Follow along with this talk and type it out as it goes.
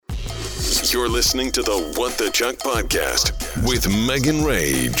You're listening to the What the Chuck podcast with Megan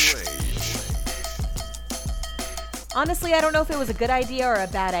Rage. Honestly, I don't know if it was a good idea or a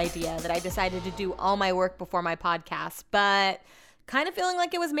bad idea that I decided to do all my work before my podcast, but kind of feeling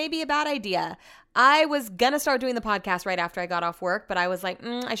like it was maybe a bad idea. I was going to start doing the podcast right after I got off work, but I was like,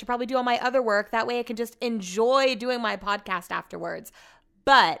 I should probably do all my other work. That way I can just enjoy doing my podcast afterwards.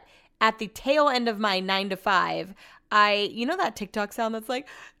 But at the tail end of my 9 to 5, you know that TikTok sound that's like,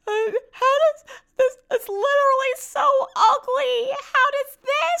 how does this, it's literally so ugly. How does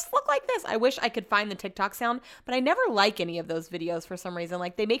this look like this? I wish I could find the TikTok sound, but I never like any of those videos for some reason.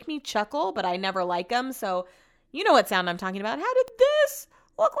 Like, they make me chuckle, but I never like them. So you know what sound I'm talking about. How did this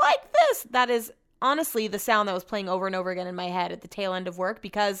look like this? That is honestly the sound that was playing over and over again in my head at the tail end of work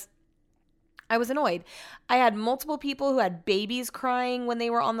because I was annoyed. I had multiple people who had babies crying when they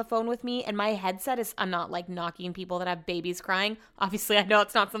were on the phone with me, and my headset is, I'm not like knocking people that have babies crying. Obviously, I know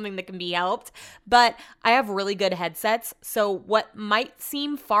it's not something that can be helped, but I have really good headsets. So what might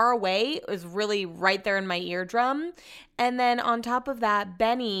seem far away is really right there in my eardrum. And then on top of that,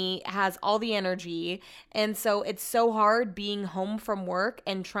 Benny has all the energy. And so it's so hard being home from work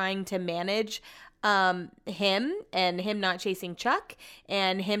and trying to manage him and him not chasing Chuck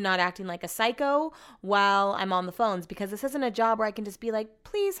and him not acting like a psycho while I'm on the phones, because this isn't a job where I can just be like,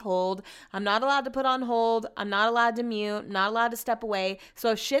 please hold. I'm not allowed to put on hold. I'm not allowed to mute, not allowed to step away. So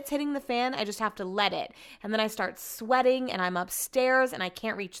if shit's hitting the fan, I just have to let it. And then I start sweating and I'm upstairs and I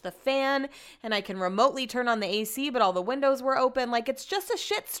can't reach the fan and I can remotely turn on the AC, but all the windows were open. Like, it's just a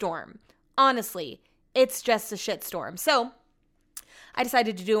shitstorm. Honestly, it's just a shitstorm. So I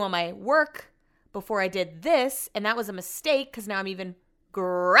decided to do all my work before I did this, and that was a mistake because now I'm even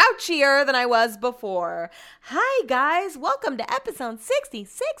grouchier than I was before. Hi guys, welcome to episode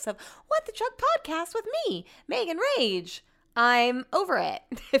 66 of What the Chuck podcast with me, Megan Rage. I'm over it.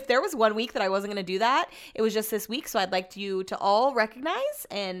 If there was 1 week that I wasn't going to do that, it was just this week, so I'd like you to all recognize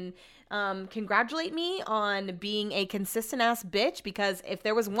and congratulate me on being a consistent ass bitch, because if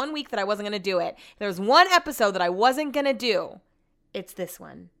there was 1 week that I wasn't going to do it, if there was one episode that I wasn't going to do, it's this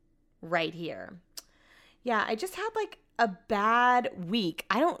one right here. Yeah, I just had like a bad week.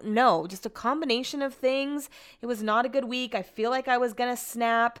 I don't know, just a combination of things. It was not a good week. I feel like I was gonna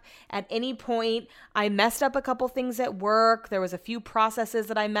snap at any point. I messed up a couple things at work. There was a few processes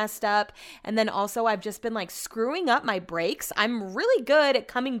that I messed up. And then also I've just been like screwing up my breaks. I'm really good at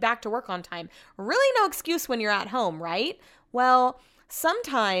coming back to work on time. Really no excuse when you're at home, right? Well,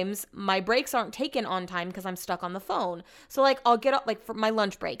 sometimes my breaks aren't taken on time because I'm stuck on the phone. So like I'll get up, like for my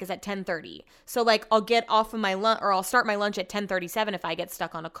lunch break is at 10:30. So like I'll get off of my lunch, or I'll start my lunch at 10:37 if I get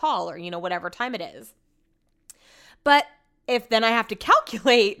stuck on a call, or whatever time it is. But if then I have to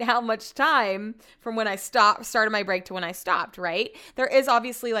calculate how much time from when I started my break to when I stopped, right? There is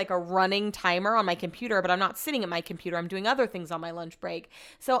obviously like a running timer on my computer, but I'm not sitting at my computer. I'm doing other things on my lunch break.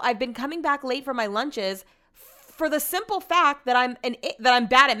 So I've been coming back late for my lunches for the simple fact that I'm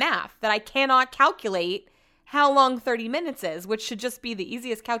bad at math, that I cannot calculate how long 30 minutes is, which should just be the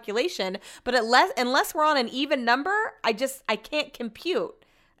easiest calculation. But unless we're on an even number, I can't compute.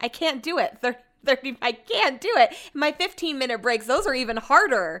 I can't do it. 30, I can't do it. My 15-minute breaks, those are even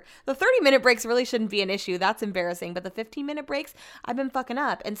harder. The 30-minute breaks really shouldn't be an issue. That's embarrassing. But the 15-minute breaks, I've been fucking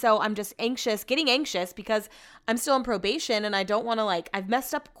up. And so I'm just getting anxious because I'm still on probation and I don't want to I've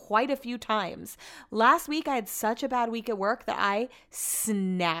messed up quite a few times. Last week, I had such a bad week at work that I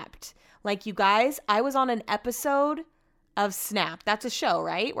snapped. Like, you guys, I was on an episode of Snap. That's a show,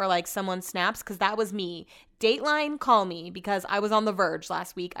 right? Where like someone snaps, because that was me. Dateline, call me, because I was on the verge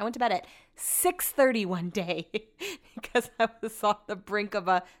last week. I went to bed at 6:30 one day because I was on the brink of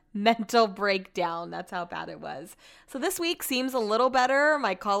a mental breakdown. That's how bad it was. So this week seems a little better.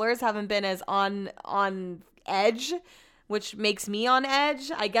 My callers haven't been as on edge, which makes me on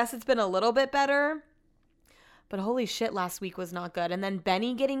edge. I guess it's been a little bit better. But holy shit, last week was not good. And then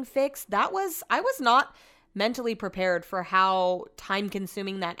Benny getting fixed, I was not mentally prepared for how time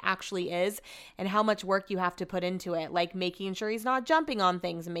consuming that actually is and how much work you have to put into it. Like making sure he's not jumping on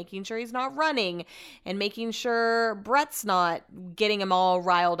things and making sure he's not running and making sure Brett's not getting him all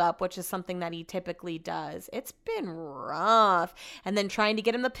riled up, which is something that he typically does. It's been rough. And then trying to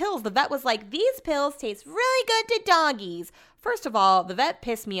get him the pills. The vet was like, these pills taste really good to doggies. First of all, the vet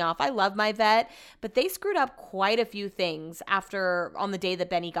pissed me off. I love my vet, but they screwed up quite a few things on the day that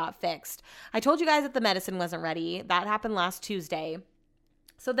Benny got fixed. I told you guys that the medicine wasn't ready. That happened last Tuesday.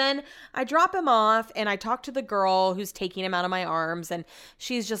 So then I drop him off and I talk to the girl who's taking him out of my arms, and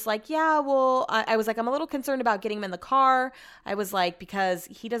she's just like, yeah, well, I was like, I'm a little concerned about getting him in the car. I was like, because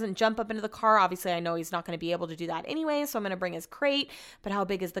he doesn't jump up into the car. Obviously, I know he's not going to be able to do that anyway, so I'm going to bring his crate, but how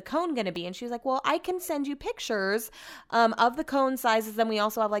big is the cone going to be? And she was like, well, I can send you pictures of the cone sizes. Then we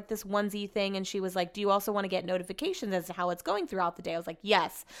also have like this onesie thing, and she was like, do you also want to get notifications as to how it's going throughout the day? I was like,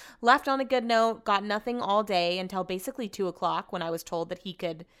 yes. Left on a good note, got nothing all day until basically 2 o'clock when I was told that he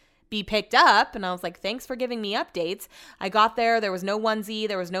could be picked up, and I was like, thanks for giving me updates. I got there was no onesie,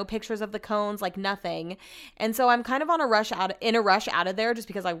 there was no pictures of the cones, like nothing. And so I'm kind of in a rush out of there just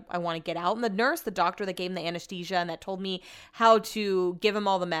because I want to get out. And the doctor that gave him the anesthesia and that told me how to give him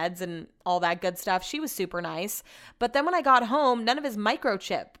all the meds and all that good stuff, she was super nice. But then when I got home, none of his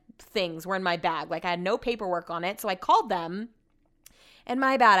microchip things were in my bag. Like I had no paperwork on it. So I called them. And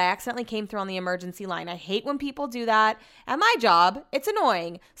my bad, I accidentally came through on the emergency line. I hate when people do that at my job. It's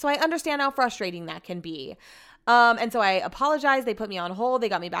annoying. So I understand how frustrating that can be. And so I apologized. They put me on hold. They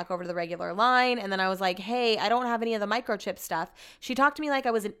got me back over to the regular line. And then I was like, hey, I don't have any of the microchip stuff. She talked to me like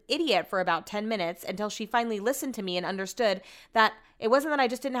I was an idiot for about 10 minutes until she finally listened to me and understood that it wasn't that I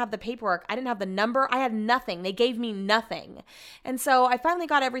just didn't have the paperwork. I didn't have the number. I had nothing. They gave me nothing. And so I finally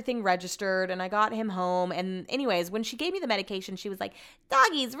got everything registered and I got him home. And anyways, when she gave me the medication, she was like,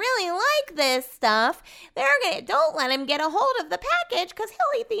 doggies really like this stuff. Don't let him get a hold of the package because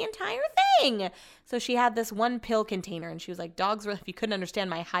he'll eat the entire thing. So she had this one pill container and she was like, if you couldn't understand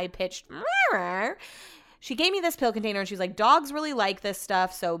my high-pitched, she gave me this pill container and she was like, dogs really like this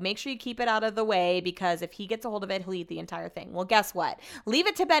stuff, so make sure you keep it out of the way because if he gets a hold of it, he'll eat the entire thing. Well, guess what? Leave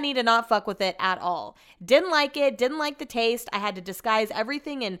it to Benny to not fuck with it at all. Didn't like it, didn't like the taste. I had to disguise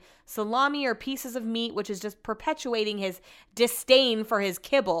everything in salami or pieces of meat, which is just perpetuating his disdain for his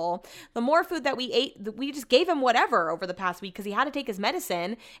kibble. The more food that we ate, we just gave him whatever over the past week because he had to take his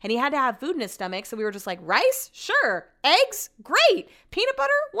medicine and he had to have food in his stomach. So we were just like, rice? Sure. Eggs? Great. Peanut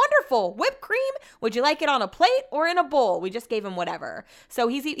butter? Wonderful. Whipped cream? Would you like it on a plate or in a bowl? We just gave him whatever. So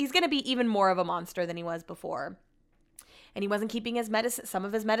he's going to be even more of a monster than he was before. And he wasn't keeping his medicine. Some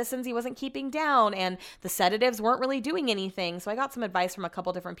of his medicines he wasn't keeping down, and the sedatives weren't really doing anything. So I got some advice from a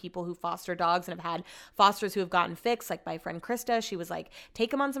couple different people who foster dogs and have had fosters who have gotten fixed. Like my friend Krista, she was like,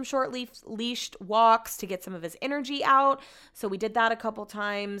 take him on some short leashed walks to get some of his energy out. So we did that a couple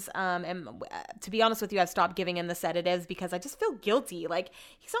times. And to be honest with you, I've stopped giving him the sedatives because I just feel guilty. Like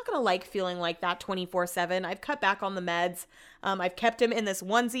he's not going to like feeling like that 24/7. I've cut back on the meds. I've kept him in this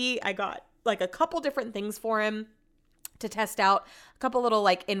onesie. I got like a couple different things for him to test out, a couple little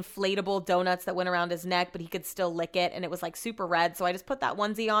like inflatable donuts that went around his neck, but he could still lick it and it was like super red. So I just put that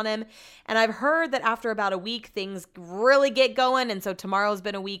onesie on him. And I've heard that after about a week, things really get going. And so tomorrow's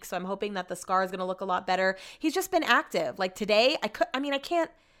been a week. So I'm hoping that the scar is going to look a lot better. He's just been active. Like today, I can't,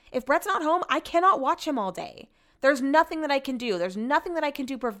 if Brett's not home, I cannot watch him all day. There's nothing that I can do. There's nothing that I can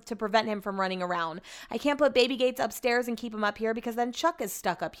do to prevent him from running around. I can't put Baby Gates upstairs and keep him up here because then Chuck is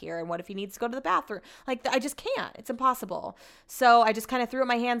stuck up here. And what if he needs to go to the bathroom? Like, I just can't. It's impossible. So I just kind of threw up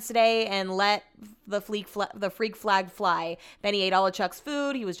my hands today and let the freak flag fly. Benny ate all of Chuck's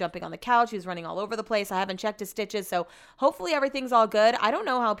food. He was jumping on the couch. He was running all over the place. I haven't checked his stitches. So hopefully everything's all good. I don't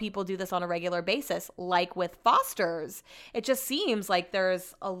know how people do this on a regular basis, like with fosters. It just seems like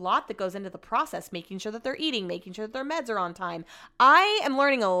there's a lot that goes into the process, making sure that they're eating, making sure that their meds are on time. I am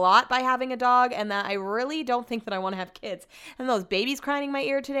learning a lot by having a dog, and that I really don't think that I want to have kids. And those babies crying in my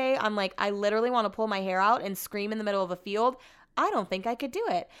ear today, I'm like, I literally want to pull my hair out and scream in the middle of a field. I don't think I could do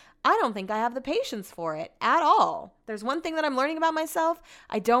it. I don't think I have the patience for it at all. There's one thing that I'm learning about myself.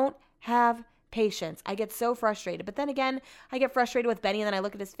 I don't have patience. I get so frustrated. But then again, I get frustrated with Benny and then I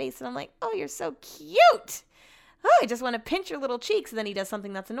look at his face and I'm like, oh, you're so cute. Oh, I just want to pinch your little cheeks. And then he does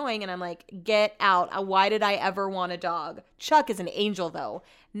something that's annoying. And I'm like, get out. Why did I ever want a dog? Chuck is an angel, though.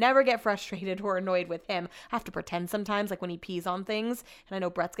 Never get frustrated or annoyed with him. I have to pretend sometimes, like when he pees on things. And I know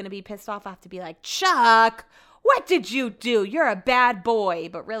Brett's going to be pissed off. I have to be like, Chuck, what did you do? You're a bad boy.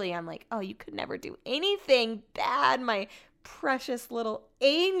 But really, I'm like, oh, you could never do anything bad, my precious little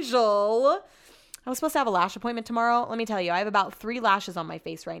angel. I was supposed to have a lash appointment tomorrow. Let me tell you, I have about 3 lashes on my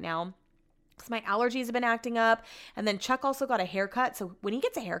face right now. My allergies have been acting up. And then Chuck also got a haircut. So when he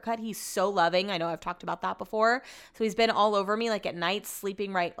gets a haircut, he's so loving. I know I've talked about that before. So he's been all over me, like at night,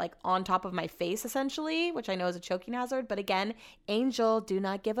 sleeping right like on top of my face essentially, which I know is a choking hazard. But again, angel, do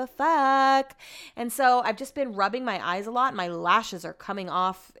not give a fuck. And so I've just been rubbing my eyes a lot. My lashes are coming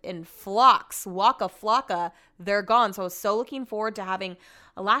off in flocks. Waka flocka, they're gone. So I was so looking forward to having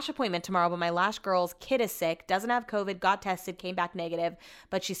a lash appointment tomorrow, but my lash girl's kid is sick, doesn't have COVID, got tested, came back negative,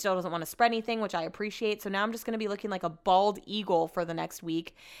 but she still doesn't want to spread anything, which I appreciate. So now I'm just going to be looking like a bald eagle for the next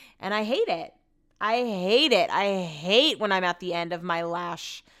week, and I hate it. I hate when I'm at the end of my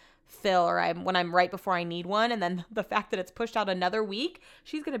lash fill or when I'm right before I need one. And then the fact that it's pushed out another week,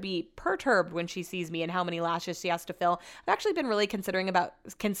 she's going to be perturbed when she sees me and how many lashes she has to fill. I've actually been really considering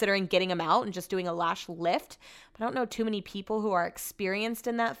getting them out and just doing a lash lift. But I don't know too many people who are experienced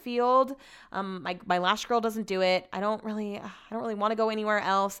in that field. My lash girl doesn't do it. I don't really want to go anywhere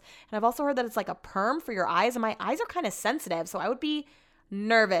else. And I've also heard that it's like a perm for your eyes, and my eyes are kind of sensitive. So I would be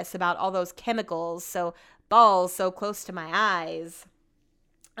nervous about all those chemicals. So balls so close to my eyes.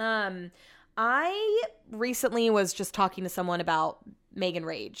 I recently was just talking to someone about Megan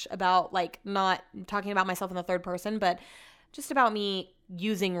Rage, about like not talking about myself in the third person, but just about me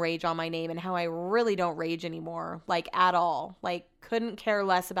using rage on my name and how I really don't rage anymore, like at all, like couldn't care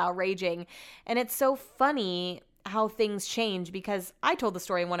less about raging. And it's so funny how things change, because I told the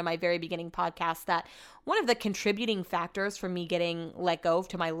story in one of my very beginning podcasts that one of the contributing factors for me getting let go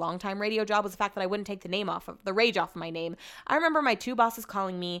to my longtime radio job was the fact that I wouldn't take the rage off of my name. I remember my two bosses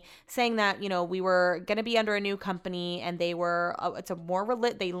calling me saying that, we were going to be under a new company, and they were,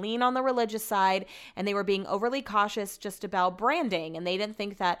 they lean on the religious side, and they were being overly cautious just about branding. And they didn't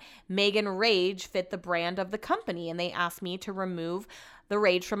think that Megan Rage fit the brand of the company. And they asked me to remove the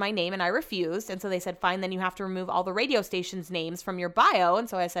rage from my name, and I refused. And so they said, fine, then you have to remove all the radio stations' names from your bio. And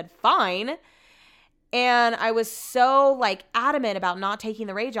so I said, fine. And I was so adamant about not taking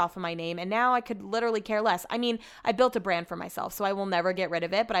the rage off of my name. And now I could literally care less. I mean, I built a brand for myself, so I will never get rid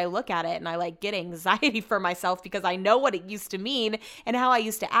of it. But I look at it and I get anxiety for myself, because I know what it used to mean and how I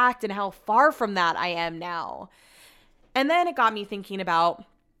used to act and how far from that I am now. And then it got me thinking about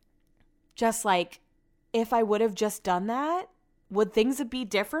just if I would have just done that, would things be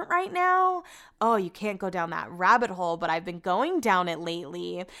different right now? Oh, you can't go down that rabbit hole, but I've been going down it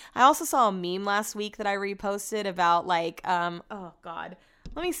lately. I also saw a meme last week that I reposted about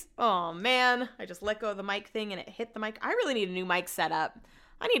oh man, I just let go of the mic thing and it hit the mic. I really need a new mic setup.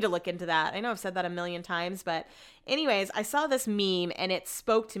 I need to look into that. I know I've said that a million times, but anyways, I saw this meme and it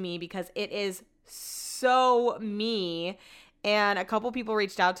spoke to me because it is so me. And a couple people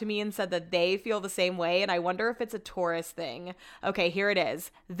reached out to me and said that they feel the same way. And I wonder if it's a Taurus thing. Okay, here it is.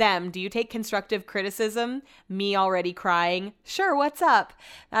 Them. Do you take constructive criticism? Me already crying. Sure, what's up?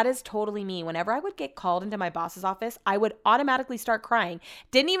 That is totally me. Whenever I would get called into my boss's office, I would automatically start crying.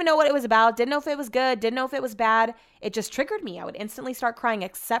 Didn't even know what it was about. Didn't know if it was good. Didn't know if it was bad. It just triggered me. I would instantly start crying,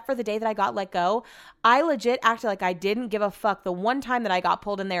 except for the day that I got let go. I legit acted like I didn't give a fuck the one time that I got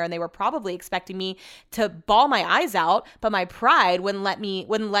pulled in there, and they were probably expecting me to bawl my eyes out, but my pride wouldn't let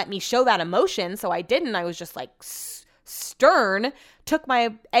me show that emotion, so I didn't. I was just stern, took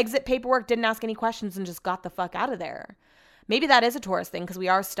my exit paperwork, didn't ask any questions, and just got the fuck out of there. Maybe that is a Taurus thing, because we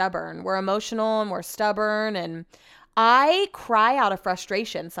are stubborn. We're emotional and we're stubborn, and I cry out of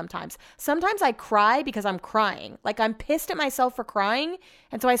frustration sometimes. Sometimes I cry because I'm crying. I'm pissed at myself for crying,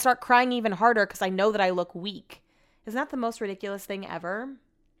 and so I start crying even harder because I know that I look weak. Isn't that the most ridiculous thing ever?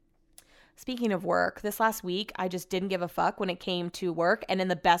 Speaking of work, this last week, I just didn't give a fuck when it came to work, and in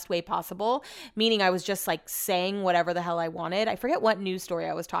the best way possible, meaning I was just saying whatever the hell I wanted. I forget what news story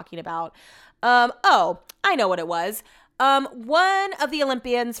I was talking about. I know what it was. One of the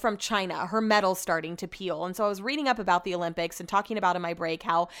Olympians from China, her medal's starting to peel. And so I was reading up about the Olympics and talking about in my break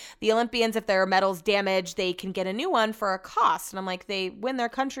how the Olympians, if their medal's damaged, they can get a new one for a cost. And I'm like, they win their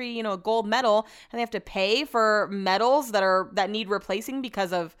country, a gold medal, and they have to pay for medals that need replacing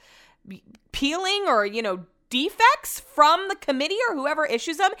because of peeling or, defects from the committee or whoever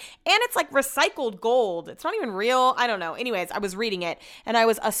issues them. And it's recycled gold. It's not even real. I don't know. Anyways, I was reading it and I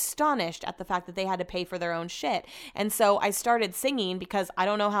was astonished at the fact that they had to pay for their own shit. And so I started singing, because I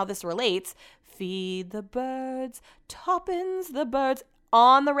don't know how this relates. Feed the birds, Toppins the birds,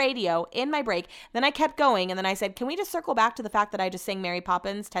 on the radio in my break. Then I kept going, and then I said, can we just circle back to the fact that I just sang Mary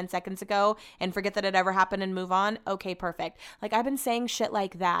Poppins 10 seconds ago and forget that it ever happened and move on? Okay, perfect. I've been saying shit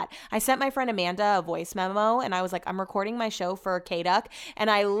like that. I sent my friend Amanda a voice memo, and I was like, I'm recording my show for K-Duck,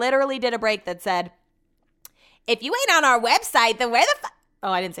 and I literally did a break that said, if you ain't on our website, then where the fuck?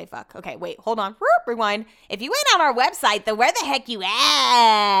 Oh, I didn't say fuck. Okay, wait, hold on. Rewind. If you ain't on our website, then where the heck you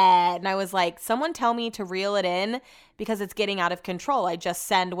at? And I was like, someone tell me to reel it in, because it's getting out of control. I just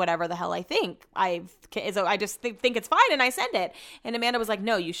send whatever the hell I think. I just think it's fine and I send it. And Amanda was like,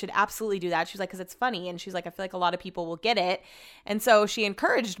 no, you should absolutely do that. She's like, because it's funny. And she's like, I feel like a lot of people will get it. And so she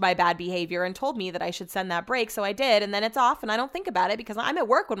encouraged my bad behavior and told me that I should send that break. So I did. And then it's off and I don't think about it because I'm at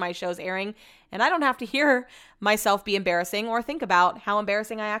work when my show's airing and I don't have to hear myself be embarrassing or think about how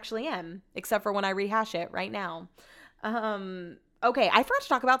embarrassing I actually am, except for when I rehash it right now. Okay, I forgot to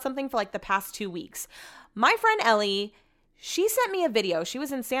talk about something for like the past 2 weeks. My friend Ellie, she sent me a video. She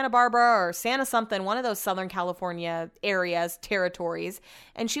was in Santa Barbara or Santa something, one of those Southern California areas, territories.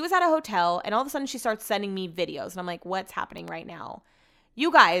 And she was at a hotel and all of a sudden she starts sending me videos. And I'm like, what's happening right now?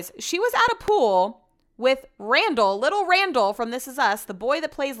 You guys, she was at a pool with Randall, little Randall from This Is Us, the boy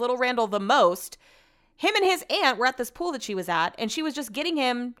that plays little Randall the most. Him and his aunt were at this pool that she was at. And she was just getting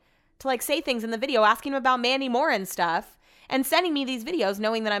him to like say things in the video, asking him about Mandy Moore and stuff. And sending me these videos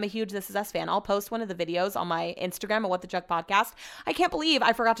knowing that I'm a huge This Is Us fan. I'll post one of the videos on my Instagram at What the Junk Podcast. I can't believe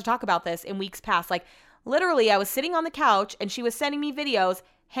I forgot to talk about this in weeks past. Like, literally, I was sitting on the couch and she was sending me videos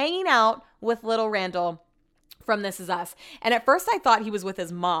hanging out with little Randall from This Is Us. And at first I thought he was with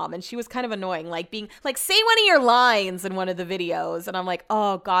his mom and she was kind of annoying, like being like, say one of your lines in one of the videos. And I'm like,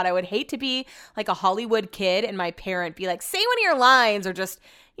 oh God, I would hate to be like a Hollywood kid and my parent be like, say one of your lines or just,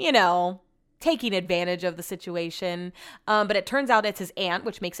 you know, taking advantage of the situation. But it turns out it's his aunt,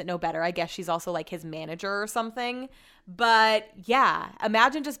 which makes it no better. I guess she's also like his manager or something. But yeah,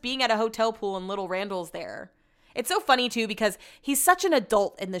 imagine just being at a hotel pool and little Randall's there. It's so funny too because he's such an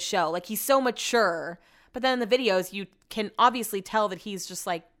adult in the show. Like he's so mature. But then in the videos, you can obviously tell that he's just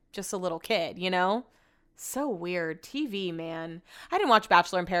like, just a little kid, you know? So weird. TV, man. I didn't watch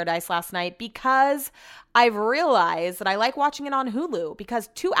Bachelor in Paradise last night because I've realized that I like watching it on Hulu because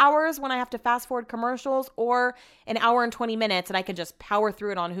 2 hours when I have to fast forward commercials or an hour and 20 minutes and I can just power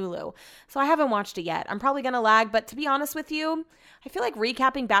through it on Hulu. So I haven't watched it yet. I'm probably going to lag, but to be honest with you, I feel like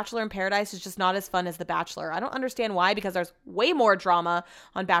recapping Bachelor in Paradise is just not as fun as The Bachelor. I don't understand why because there's way more drama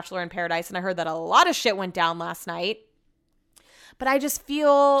on Bachelor in Paradise and I heard that a lot of shit went down last night. But I just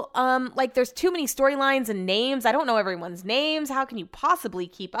feel like there's too many storylines and names. I don't know everyone's names. How can you possibly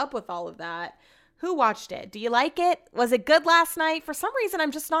keep up with all of that? Who watched it? Do you like it? Was it good last night? For some reason,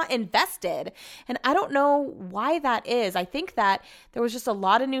 I'm just not invested. And I don't know why that is. I think that there was just a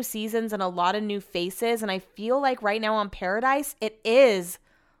lot of new seasons and a lot of new faces. And I feel like right now on Paradise, it is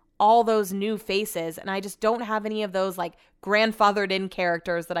all those new faces. And I just don't have any of those like grandfathered in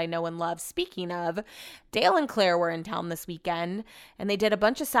characters that I know and love. Speaking of, Dale and Claire were in town this weekend and they did a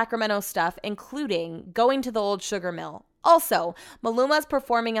bunch of Sacramento stuff, including going to the old sugar mill. Also, Maluma's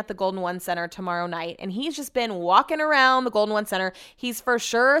performing at the Golden One Center tomorrow night, and he's just been walking around the Golden One Center. He's for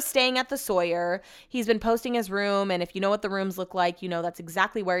sure staying at the Sawyer. He's been posting his room, and if you know what the rooms look like, you know that's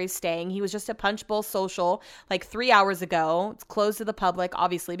exactly where he's staying. He was just at Punch Bowl Social like 3 hours ago. It's closed to the public,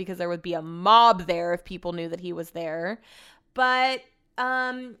 obviously, because there would be a mob there if people knew that he was there. But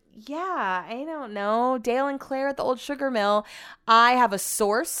yeah, I don't know. Dale and Claire at the old sugar mill. I have a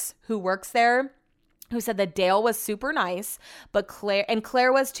source who works there who said that Dale was super nice, but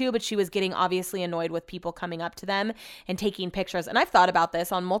Claire was too, but she was getting obviously annoyed with people coming up to them and taking pictures. And I've thought about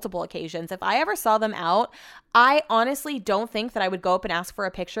this on multiple occasions. If I ever saw them out, I honestly don't think that I would go up and ask for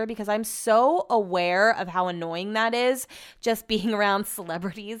a picture because I'm so aware of how annoying that is just being around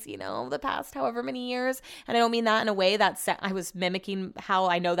celebrities, you know, the past however many years. And I don't mean that in a way that I was mimicking how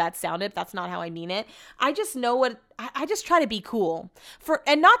I know that sounded. That's not how I mean it. I just know what I just try to be cool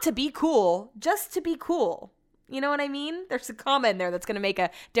and not to be cool, just to be cool. You know what I mean? There's a comma in there that's going to make a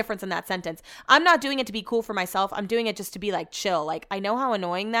difference in that sentence. I'm not doing it to be cool for myself. I'm doing it just to be like chill. Like I know how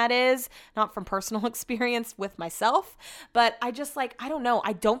annoying that is, not from personal experience with myself, but I just like, I don't know.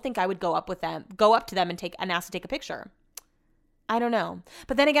 I don't think I would go up to them and ask to take a picture. I don't know.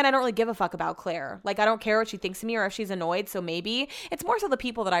 But then again, I don't really give a fuck about Claire. Like, I don't care what she thinks of me or if she's annoyed. So maybe it's more so the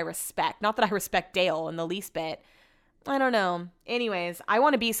people that I respect. Not that I respect Dale in the least bit. I don't know. Anyways, I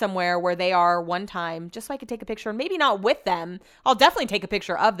want to be somewhere where they are one time just so I could take a picture. Maybe not with them. I'll definitely take a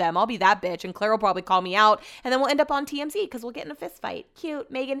picture of them. I'll be that bitch. And Claire will probably call me out. And then we'll end up on TMZ because we'll get in a fist fight. Cute.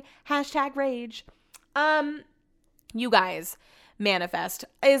 Megan. #rage. You guys. Manifest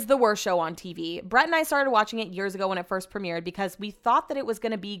is the worst show on TV. Brett and I started watching it years ago when it first premiered because we thought that it was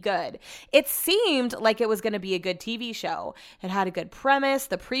going to be good. It seemed like it was going to be a good TV show. It had a good premise.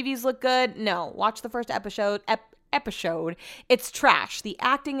 The previews looked good. No, watch the first episode. It's trash. The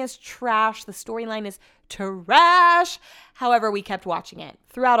acting is trash. The storyline is trash. However, we kept watching it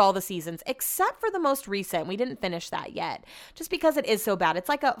throughout all the seasons, except for the most recent. We didn't finish that yet, just because it is so bad. It's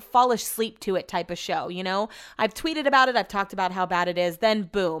like a fall asleep to it type of show, you know? I've tweeted about it. I've talked about how bad it is. Then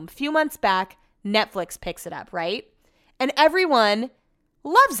boom, a few months back, Netflix picks it up, right? and everyone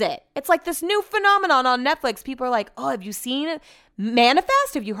loves it. It's like this new phenomenon on Netflix. People are like, oh, have you seen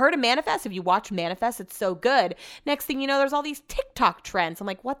Manifest? Have you heard of Manifest? Have you watched Manifest? It's so good. Next thing you know, there's all these TikTok trends. I'm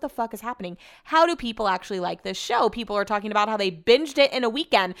like, what the fuck is happening? How do people actually like this show? People are talking about how they binged it in a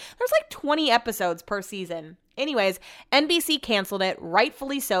weekend. There's like 20 episodes per season. Anyways, NBC canceled it,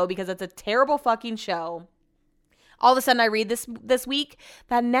 rightfully so, because it's a terrible fucking show. All of a sudden, I read this week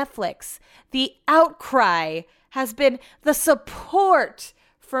that Netflix, the outcry has been, the support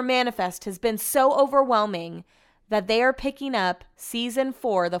for Manifest has been so overwhelming that they are picking up season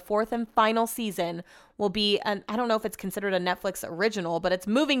 4, the fourth and final season, will be, I don't know if it's considered a Netflix original, but it's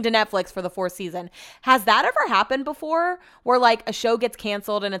moving to Netflix for the fourth season. Has that ever happened before, where like a show gets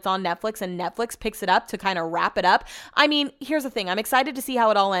canceled and it's on Netflix and Netflix picks it up to kind of wrap it up? I mean, here's the thing. I'm excited to see how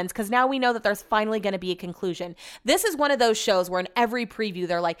it all ends, because now we know that there's finally going to be a conclusion. This is one of those shows where in every preview,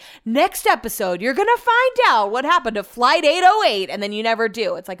 they're like, next episode, you're going to find out what happened to Flight 808, and then you never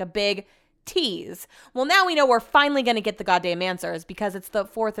do. It's like a big tease. Well, now we know we're finally going to get the goddamn answers, because it's the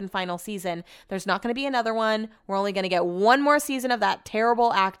fourth and final season. There's not going to be another one. We're only going to get one more season of that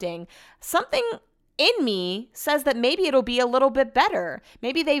terrible acting. Something in me says that maybe it'll be a little bit better.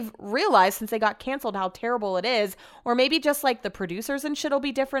 Maybe they've realized since they got canceled how terrible it is, or maybe just like the producers and shit will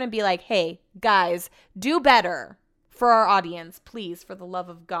be different and be like, hey, guys, do better for our audience, please, for the love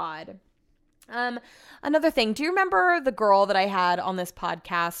of God. Another thing, do you remember the girl that I had on this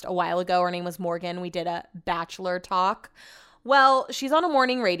podcast a while ago? Her name was Morgan. We did a Bachelor talk. Well, she's on a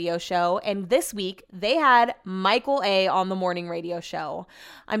morning radio show, and this week they had Michael A. on the morning radio show.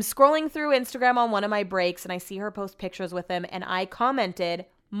 I'm scrolling through Instagram on one of my breaks, and I see her post pictures with him, and I commented,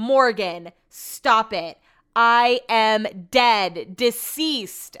 Morgan, stop it. I am dead,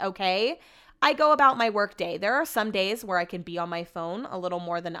 deceased, okay? I go about my work day. There are some days where I can be on my phone a little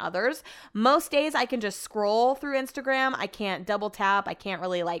more than others. Most days I can just scroll through Instagram. I can't double tap. I can't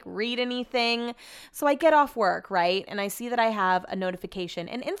really like read anything. So I get off work, right? And I see that I have a notification.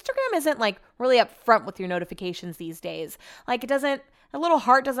 And Instagram isn't like really upfront with your notifications these days. Like a little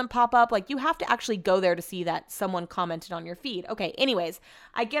heart doesn't pop up. Like you have to actually go there to see that someone commented on your feed. Okay, anyways,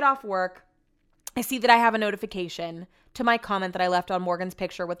 I get off work. I see that I have a notification to my comment that I left on Morgan's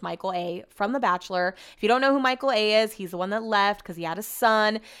picture with Michael A. from The Bachelor. If you don't know who Michael A. is, he's the one that left because he had a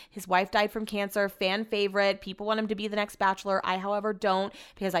son. His wife died from cancer, fan favorite. People want him to be the next Bachelor. I, however, don't,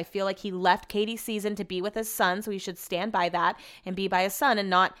 because I feel like he left Katie's season to be with his son, so he should stand by that and be by his son and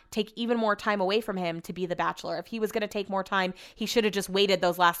not take even more time away from him to be the Bachelor. If he was going to take more time, he should have just waited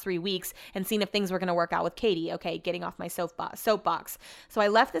those last 3 weeks and seen if things were going to work out with Katie. Okay, getting off my soapbox. So I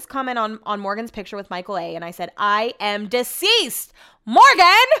left this comment on Morgan's picture with Michael A. and I said, I am deceased, Morgan,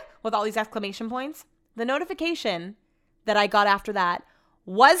 with all these exclamation points. The notification that I got after that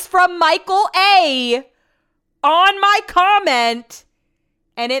was from Michael A. on my comment,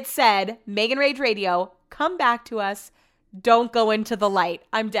 and it said, Megan Rage Radio, come back to us. Don't go into the light.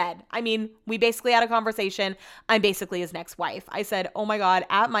 I'm dead. I mean, we basically had a conversation. I'm basically his next wife. I said, oh my God,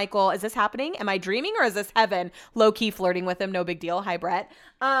 at Michael, is this happening? Am I dreaming or is this heaven? Low key flirting with him. No big deal. Hi, Brett.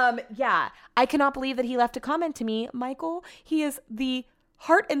 Yeah, I cannot believe that he left a comment to me. Michael, he is the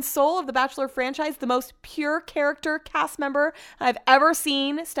heart and soul of the Bachelor franchise, the most pure character cast member I've ever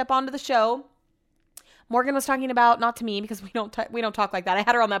seen step onto the show. Morgan was talking about, not to me because we don't talk like that. I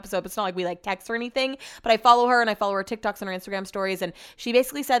had her on the episode, but it's not like we like text or anything. But I follow her and I follow her TikToks and her Instagram stories. And she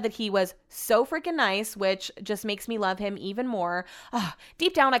basically said that he was so freaking nice, which just makes me love him even more.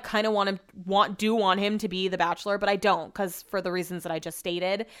 Deep down, I kind of want him to be the Bachelor, but I don't, because for the reasons that I just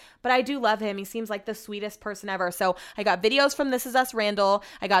stated. But I do love him. He seems like the sweetest person ever. So I got videos from This Is Us Randall.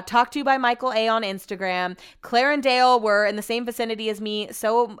 I got talked to by Michael A. on Instagram. Claire and Dale were in the same vicinity as me.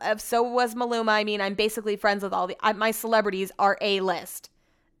 So was Maluma. I mean, I'm basically friends with all my celebrities are A-list.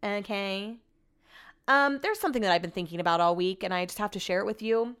 Okay. There's something that I've been thinking about all week, and I just have to share it with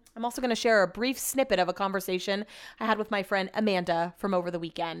you. I'm also going to share a brief snippet of a conversation I had with my friend Amanda from over the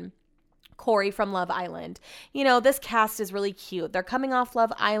weekend. Corey from Love Island. You know, this cast is really cute. They're coming off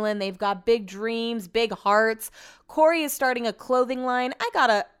Love Island. They've got big dreams, big hearts. Corey is starting a clothing line. I'm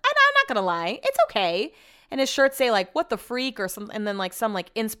not going to lie. It's okay. And his shirts say like, what the freak, or some, and then like some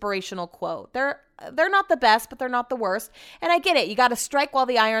like inspirational quote. They're not the best, but they're not the worst. And I get it. You got to strike while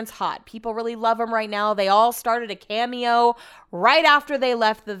the iron's hot. People really love them right now. They all started a cameo right after they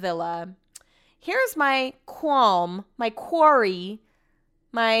left the villa. Here's my qualm, my quarry,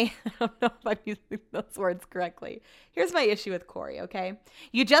 I don't know if I'm using those words correctly. Here's my issue with Corey, okay?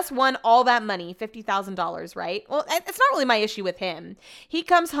 You just won all that money, $50,000, right? Well, it's not really my issue with him. He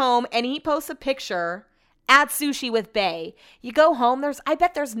comes home and he posts a picture at Sushi with Bae. You go home, I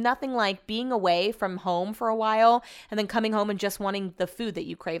bet there's nothing like being away from home for a while and then coming home and just wanting the food that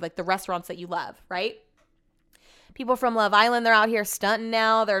you crave, like the restaurants that you love, right? People from Love Island, they're out here stunting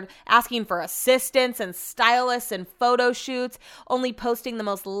now. They're asking for assistants and stylists and photo shoots, only posting the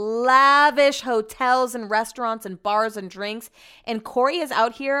most lavish hotels and restaurants and bars and drinks. And Corey is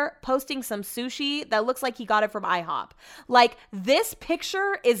out here posting some sushi that looks like he got it from IHOP. Like, this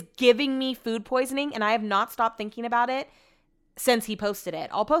picture is giving me food poisoning, and I have not stopped thinking about it since he posted it.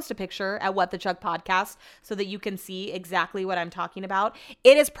 I'll post a picture at What the Chug Podcast so that you can see exactly what I'm talking about.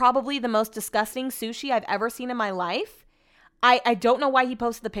 It is probably the most disgusting sushi I've ever seen in my life. I don't know why he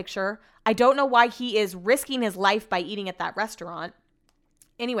posted the picture. I don't know why he is risking his life by eating at that restaurant.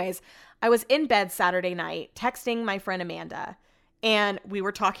 Anyways, I was in bed Saturday night texting my friend Amanda, and we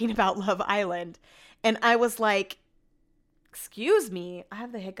were talking about Love Island. And I was like, excuse me, I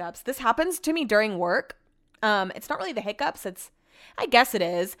have the hiccups. This happens to me during work. It's not really the hiccups. I guess it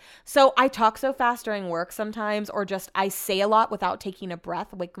is. So I talk so fast during work sometimes, or just I say a lot without taking a breath.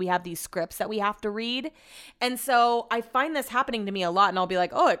 Like, we have these scripts that we have to read. And so I find this happening to me a lot, and I'll be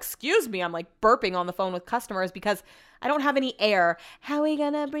like, oh, excuse me. I'm like burping on the phone with customers because I don't have any air. How we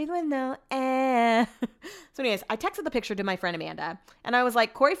gonna breathe with no air? So anyways, I texted the picture to my friend Amanda, and I was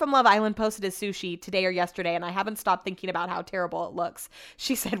like, Corey from Love Island posted his sushi today or yesterday, and I haven't stopped thinking about how terrible it looks.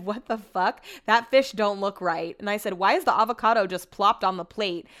 She said, what the fuck? That fish don't look right. And I said, why is the avocado just plopped on the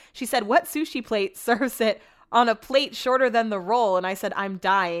plate? She said, what sushi plate serves it on a plate shorter than the roll? And I said, I'm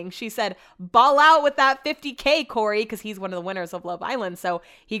dying. She said, ball out with that $50K, Corey, because he's one of the winners of Love Island. So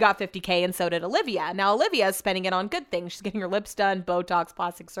he got $50K, and so did Olivia. Now Olivia is spending it on good things. She's getting her lips done, Botox,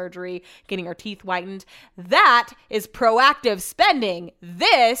 plastic surgery, getting her teeth whitened. That is proactive spending.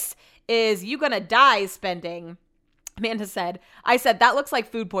 This is you gonna die spending. Amanda said, I said, that looks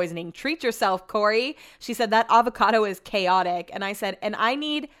like food poisoning. Treat yourself, Corey. She said, that avocado is chaotic. And I said, and I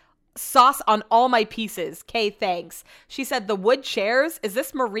need sauce on all my pieces. Kay, thanks. She said, the wood chairs, is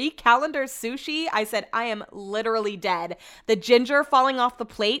this Marie Callender's sushi? I said, I am literally dead. The ginger falling off the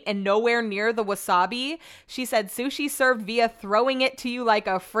plate and nowhere near the wasabi. She said, sushi served via throwing it to you like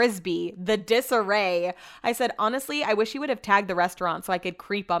a frisbee. The disarray. I said, honestly, I wish you would have tagged the restaurant so I could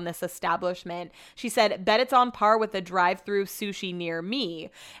creep on this establishment. She said, bet it's on par with the drive-through sushi near me.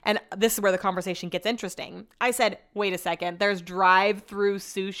 And this is where the conversation gets interesting. I said, wait a second, there's drive-through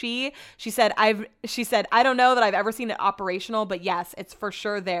sushi? She said, I don't know that I've ever seen it operational, but yes, it's for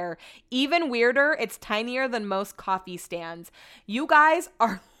sure there. Even weirder, it's tinier than most coffee stands. You guys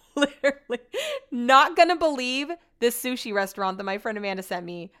are literally not going to believe this sushi restaurant that my friend Amanda sent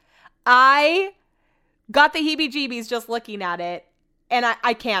me. I got the heebie-jeebies just looking at it, and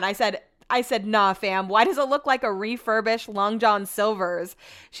I can't. I said, nah, fam, why does it look like a refurbished Long John Silver's?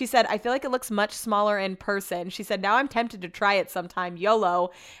 She said, I feel like it looks much smaller in person. She said, now I'm tempted to try it sometime,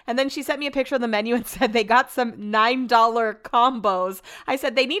 YOLO. And then she sent me a picture of the menu and said they got some $9 combos. I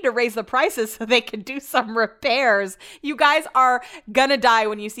said, they need to raise the prices so they can do some repairs. You guys are gonna die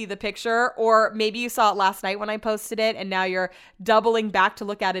when you see the picture, or maybe you saw it last night when I posted it and now you're doubling back to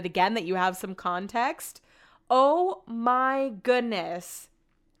look at it again, that you have some context. Oh my goodness.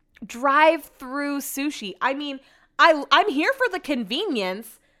 Drive-through sushi. I mean, I'm here for the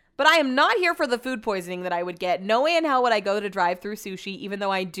convenience, but I am not here for the food poisoning that I would get. No way in hell would I go to drive-through sushi, even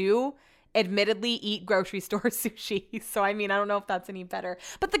though I do admittedly eat grocery store sushi. So, I mean, I don't know if that's any better.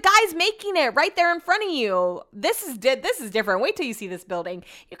 But the guy's making it right there in front of you. This is different. Wait till you see this building.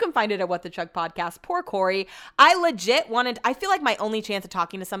 You can find it at What the Chug Podcast. Poor Corey. I feel like my only chance of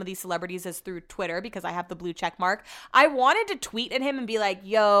talking to some of these celebrities is through Twitter because I have the blue check mark. I wanted to tweet at him and be like,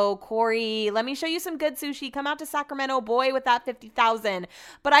 yo, Corey, let me show you some good sushi. Come out to Sacramento, boy, with that 50,000.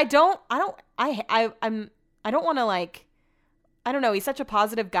 But I don't want to, like, I don't know. He's such a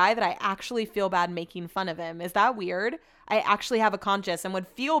positive guy that I actually feel bad making fun of him. Is that weird? I actually have a conscience and would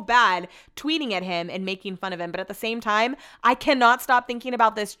feel bad tweeting at him and making fun of him. But at the same time, I cannot stop thinking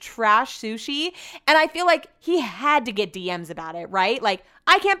about this trash sushi. And I feel like he had to get DMs about it, right? Like,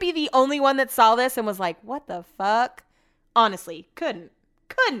 I can't be the only one that saw this and was like, what the fuck? Honestly, couldn't.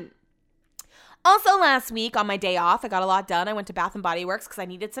 Also, last week on my day off, I got a lot done. I went to Bath & Body Works because I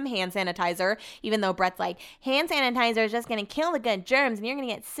needed some hand sanitizer, even though Brett's like, hand sanitizer is just going to kill the good germs and you're going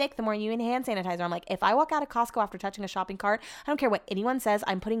to get sick the more you use hand sanitizer. I'm like, if I walk out of Costco after touching a shopping cart, I don't care what anyone says,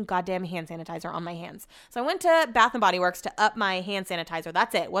 I'm putting goddamn hand sanitizer on my hands. So I went to Bath & Body Works to up my hand sanitizer.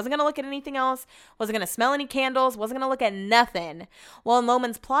 That's it. Wasn't going to look at anything else. Wasn't going to smell any candles. Wasn't going to look at nothing. Well, in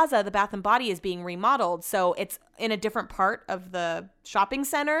Loman's Plaza, the Bath & Body is being remodeled. So it's in a different part of the shopping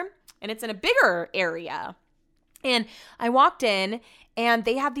center. And it's in a bigger area. And I walked in and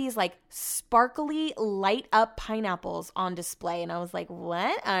they have these like sparkly light up pineapples on display. And I was like,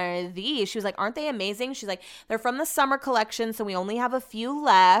 what are these? She was like, aren't they amazing? She's like, they're from the summer collection, so we only have a few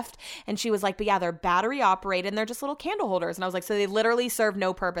left. And she was like, but yeah, they're battery operated and they're just little candle holders. And I was like, so they literally serve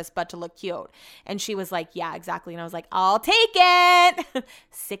no purpose but to look cute. And she was like, yeah, exactly. And I was like, I'll take it.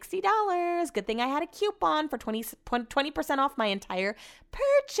 $60. Good thing I had a coupon for 20% off my entire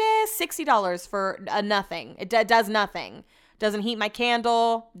purchase. $60 for nothing. It does nothing. Doesn't heat my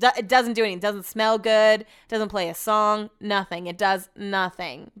candle. It doesn't do anything. It doesn't smell good. Doesn't play a song. Nothing. It does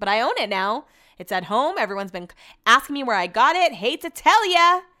nothing. But I own it now. It's at home. Everyone's been asking me where I got it. Hate to tell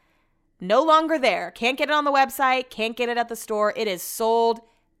ya. No longer there. Can't get it on the website. Can't get it at the store. It is sold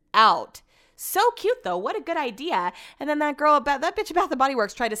out. So cute though. What a good idea. And then that bitch at Bath & Body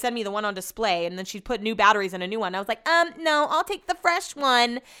Works tried to send me the one on display, and then she put new batteries in a new one. I was like, no, I'll take the fresh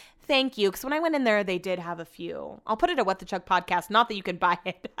one. Thank you. Because when I went in there, they did have a few. I'll put it at What the Chuck Podcast. Not that you can buy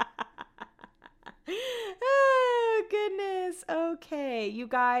it. Oh, goodness. Okay. You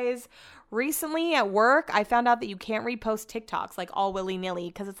guys, recently at work, I found out that you can't repost TikToks like all willy-nilly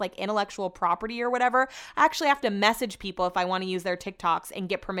because it's like intellectual property or whatever. I actually have to message people if I want to use their TikToks and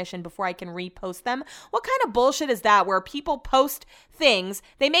get permission before I can repost them. What kind of bullshit is that where people post things,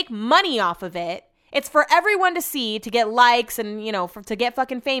 they make money off of it, it's for everyone to see, to get likes and, to get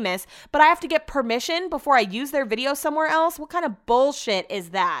fucking famous, but I have to get permission before I use their video somewhere else? What kind of bullshit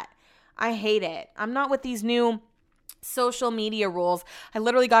is that? I hate it. I'm not with these new social media rules. I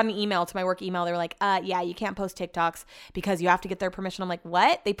literally got an email to my work email. They were like, yeah, you can't post TikToks because you have to get their permission. I'm like,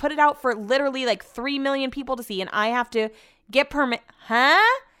 what? They put it out for literally like 3 million people to see, and I have to get permit.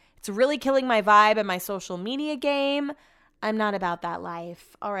 Huh? It's really killing my vibe and my social media game. I'm not about that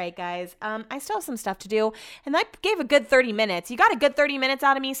life. All right, guys. I still have some stuff to do, and I gave a good 30 minutes. You got a good 30 minutes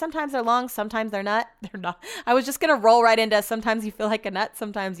out of me. Sometimes they're long, sometimes they're not. They're not. I was just going to roll right into sometimes you feel like a nut,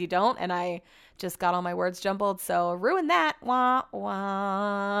 sometimes you don't, and I just got all my words jumbled, so ruin that. Wah,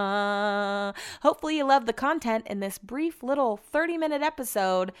 wah. Hopefully you love the content in this brief little 30-minute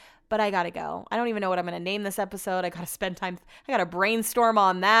episode, but I gotta go. I don't even know what I'm going to name this episode. I got to spend time. I got to brainstorm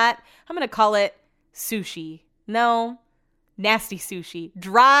on that. I'm going to call it sushi. No. Nasty sushi.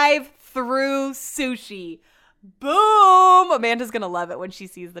 Drive-through sushi. Boom! Amanda's going to love it when she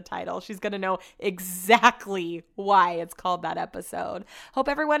sees the title. She's going to know exactly why it's called that episode. Hope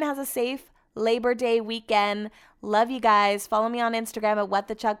everyone has a safe Labor Day weekend. Love you guys. Follow me on Instagram at What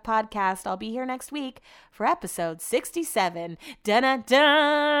the Chuck Podcast. I'll be here next week for episode 67.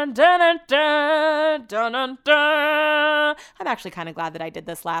 Dun-dun-dun, dun-dun-dun, dun-dun-dun. I'm actually kind of glad that I did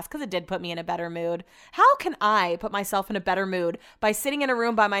this last because it did put me in a better mood. How can I put myself in a better mood? By sitting in a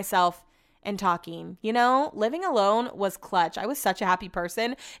room by myself and talking. Living alone was clutch. I was such a happy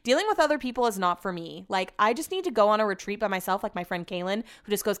person. Dealing with other people is not for me. Like, I just need to go on a retreat by myself, like my friend Kaylin, who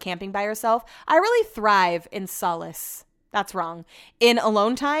just goes camping by herself. I really thrive in solace. That's wrong. In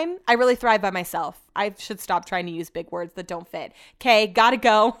alone time, I really thrive by myself. I should stop trying to use big words that don't fit. Okay, gotta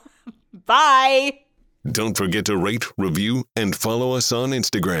go. Bye. Don't forget to rate, review, and follow us on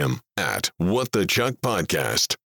Instagram at What the Chuck Podcast.